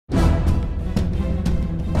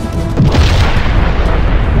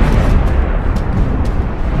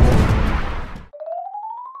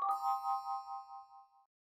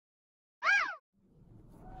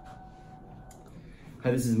Hi,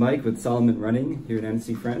 this is Mike with Salomon Running here in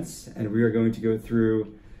Annecy, France, and we are going to go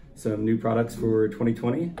through some new products for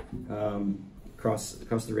 2020 across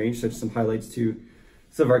the range, such as some highlights to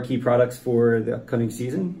some of our key products for the upcoming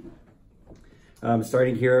season.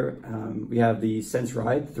 Starting here, we have the Sense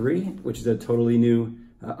Ride 3, which is a totally new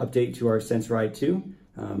update to our Sense Ride 2.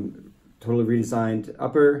 Totally redesigned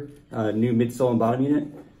upper, new midsole and bottom unit.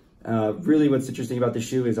 Really what's interesting about the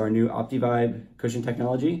shoe is our new OptiVibe cushion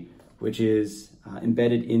technology, which is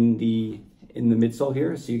embedded in the midsole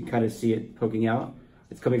here, so you can kind of see it poking out.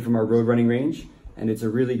 It's coming from our road running range, and it's a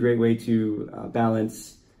really great way to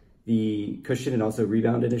balance the cushion and also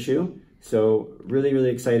rebound in a shoe. So really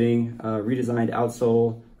exciting, redesigned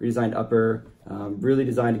outsole, redesigned upper, really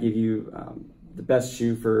designed to give you the best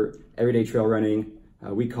shoe for everyday trail running.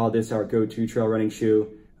 We call this our go-to trail running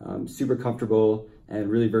shoe. Super comfortable and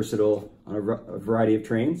really versatile on a variety of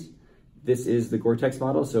terrains. This is the Gore-Tex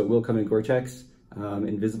model, so it will come in Gore-Tex,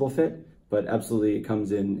 invisible fit, but absolutely it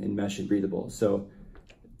comes in mesh and breathable. So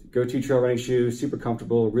go-to trail running shoe, super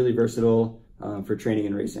comfortable, really versatile for training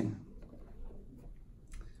and racing.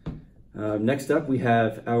 Next up, we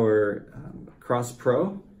have our Cross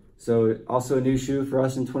Pro. So also a new shoe for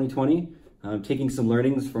us in 2020, taking some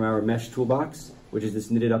learnings from our mesh toolbox, which is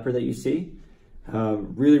this knitted upper that you see.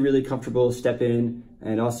 Really comfortable step in,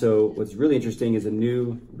 and also what's really interesting is a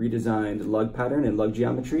new redesigned lug pattern and lug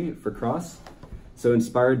geometry for cross. So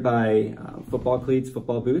inspired by football cleats,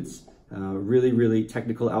 football boots, really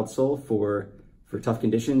technical outsole for tough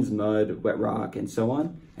conditions, mud, wet rock, and so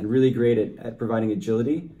on, and really great at providing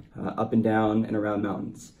agility up and down and around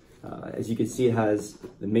mountains. As you can see, it has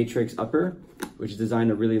the matrix upper, which is designed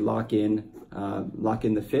to really lock in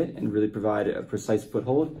the fit and really provide a precise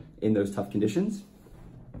foothold in those tough conditions.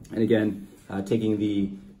 And again, taking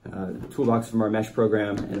the toolbox from our mesh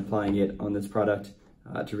program and applying it on this product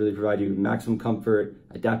to really provide you maximum comfort,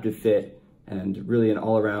 adaptive fit, and really an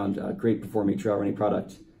all-around great performing trail running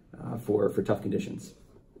product for tough conditions.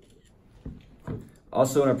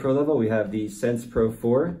 Also in our pro level, we have the Sense Pro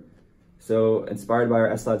 4. So inspired by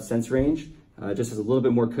our S-Lab Sense range, just has a little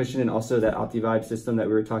bit more cushion and also that OptiVibe system that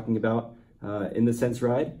we were talking about in the Sense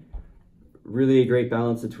Ride. Really a great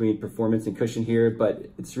balance between performance and cushion here, but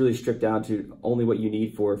it's really stripped down to only what you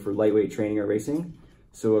need for lightweight training or racing.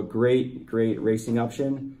 So a great racing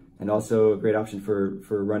option, and also a great option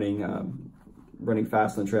for running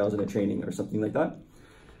fast on trails in a training or something like that.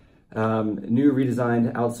 New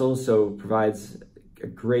redesigned outsole, so provides a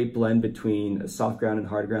great blend between a soft ground and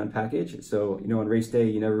hard ground package. So, on race day,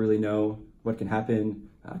 you never really know what can happen.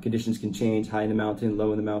 Conditions can change, high in the mountain,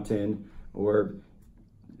 low in the mountain, or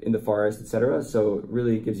in the forest, etc. So it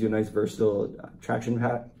really gives you a nice versatile traction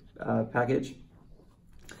package.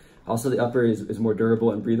 Also, the upper is more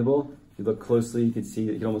durable and breathable. If you look closely, you can see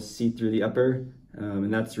that you can almost see through the upper,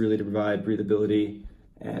 and that's really to provide breathability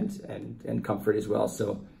and comfort as well.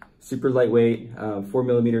 So super lightweight,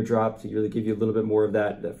 4mm drop to really give you a little bit more of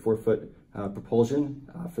that 4-foot propulsion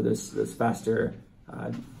for this faster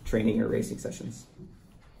training or racing sessions.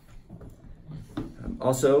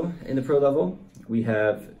 Also in the pro level, we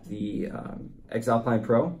have the X Alpine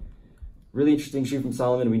Pro. Really interesting shoe from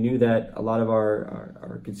Salomon. We knew that a lot of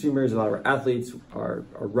our consumers, a lot of our athletes are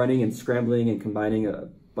running and scrambling and combining a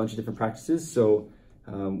bunch of different practices. So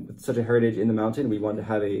with such a heritage in the mountain, we wanted to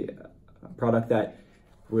have a product that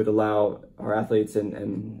would allow our athletes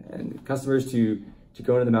and customers to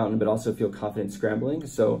go into the mountain, but also feel confident scrambling.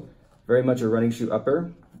 So very much a running shoe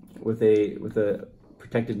upper with a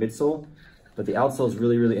protected midsole. But the outsole is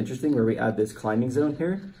really interesting, where we add this climbing zone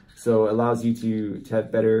here. So it allows you to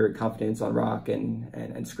have better confidence on rock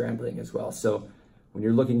and scrambling as well. So when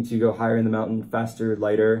you're looking to go higher in the mountain, faster,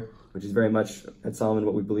 lighter, which is very much at Salomon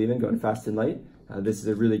what we believe in, going fast and light, this is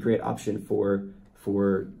a really great option for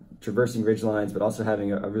traversing ridge lines, but also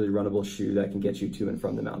having a really runnable shoe that can get you to and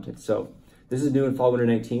from the mountain. So this is new in fall winter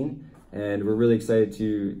 19, and we're really excited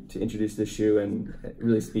to introduce this shoe, and it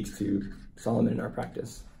really speaks to Salomon in our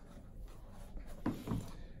practice.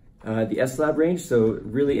 The S-Lab range, so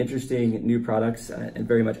really interesting new products and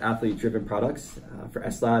very much athlete-driven products for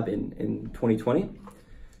S-Lab in 2020.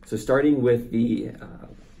 So starting with the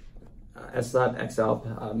S-Lab X-Alp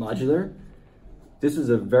Modular. This was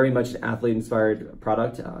a very much an athlete-inspired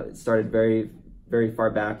product. It started very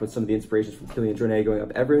far back with some of the inspirations from Kilian Jornet going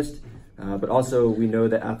up Everest, but also we know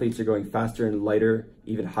that athletes are going faster and lighter,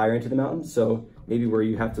 even higher into the mountains. So maybe where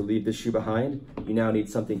you have to leave this shoe behind, you now need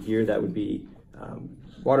something here that would be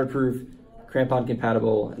waterproof, crampon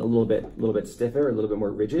compatible, and a little bit stiffer, a little bit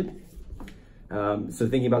more rigid. So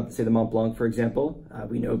thinking about, say, the Mont Blanc, for example,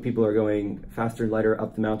 we know people are going faster and lighter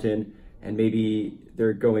up the mountain. and maybe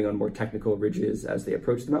they're going on more technical ridges as they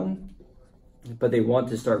approach the mountain, but they want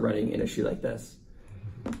to start running in a shoe like this.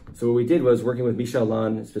 So what we did was, working with Michel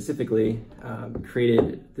Lan specifically,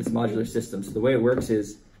 created this modular system. So the way it works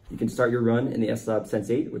is you can start your run in the S-Lab Sense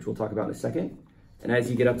 8, which we'll talk about in a second. And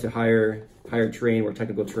as you get up to higher terrain, more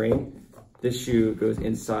technical terrain, this shoe goes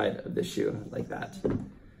inside of this shoe like that.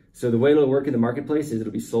 So the way it'll work in the marketplace is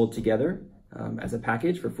it'll be sold together as a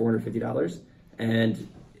package for $450. And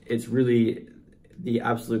it's really the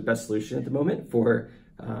absolute best solution at the moment for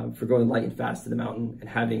going light and fast to the mountain and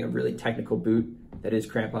having a really technical boot that is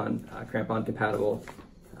crampon compatible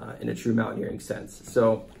in a true mountaineering sense.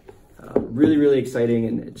 So really, really exciting,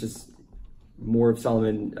 and it's just more of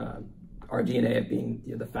Salomon, our DNA of being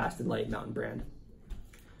the fast and light mountain brand.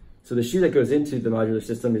 So the shoe that goes into the modular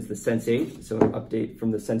system is the Sense 8, so an update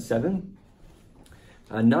from the Sense 7.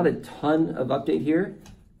 Not a ton of update here,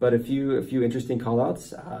 but a few interesting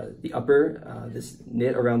callouts. The upper, this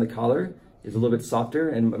knit around the collar, is a little bit softer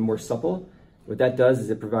and more supple. What that does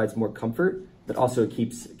is it provides more comfort, but also it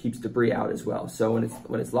keeps debris out as well. So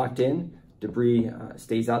when it's locked in, debris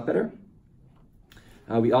stays out better.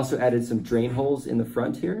 We also added some drain holes in the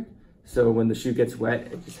front here. So when the shoe gets wet,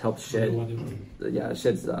 it just helps sheds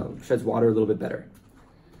water a little bit better.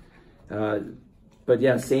 But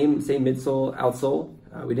yeah, same midsole, outsole.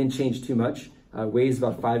 We didn't change too much. Weighs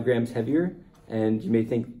about 5 grams heavier. And you may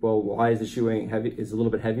think, well, why is the shoe weighing heavy? Is a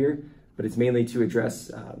little bit heavier, but it's mainly to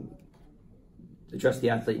address the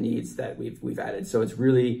athlete needs that we've added. So it's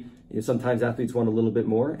really, sometimes athletes want a little bit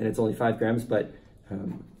more, and it's only 5 grams, but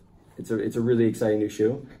it's a really exciting new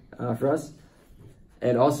shoe for us.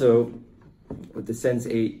 And also with the Sense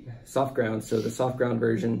 8 soft ground, so the soft ground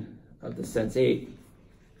version of the Sense 8,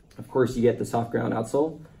 of course you get the soft ground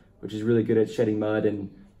outsole, which is really good at shedding mud and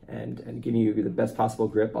giving you the best possible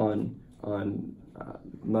grip on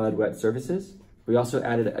mud, wet surfaces. We also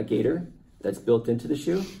added a gaiter that's built into the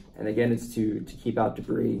shoe, and again, it's to keep out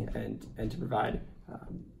debris and to provide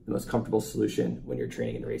the most comfortable solution when you're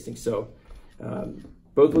training and racing. So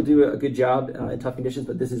both will do a good job in tough conditions,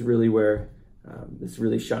 but this is really where this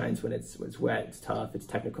really shines when it's wet, it's tough, it's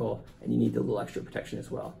technical, and you need the little extra protection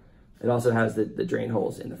as well. It also has the drain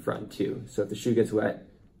holes in the front too, so if the shoe gets wet,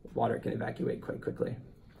 water can evacuate quite quickly.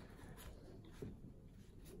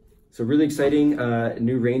 So really exciting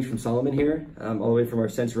new range from Salomon here, all the way from our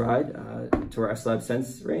Sense Ride to our S-Lab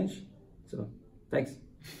Sense range. So thanks.